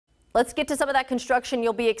Let's get to some of that construction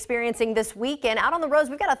you'll be experiencing this weekend. Out on the roads,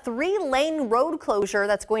 we've got a 3-lane road closure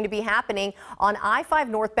that's going to be happening on I-5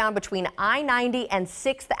 northbound between I-90 and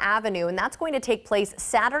 6th Avenue. And that's going to take place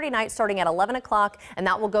Saturday night starting at 11 o'clock, and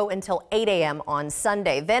that will go until 8 a.m. on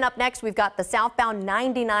Sunday. Then up next, we've got the southbound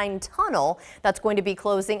 99 tunnel that's going to be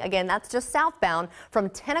closing. Again, that's just southbound from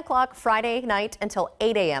 10 o'clock Friday night until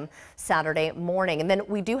 8 a.m. Saturday morning. And then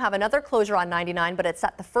we do have another closure on 99, but it's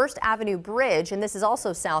at the 1st Avenue Bridge, and this is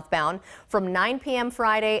also southbound from 9 p.m.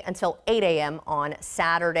 Friday until 8 a.m. on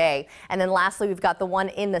Saturday. And then lastly, we've got the one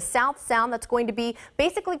in the South Sound that's going to be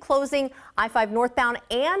basically closing I-5 northbound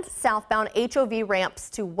and southbound HOV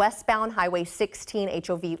ramps to westbound Highway 16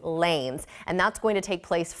 HOV lanes. And that's going to take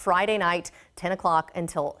place Friday night, 10 o'clock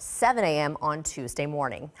until 7 a.m. on Tuesday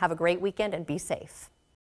morning. Have a great weekend and be safe.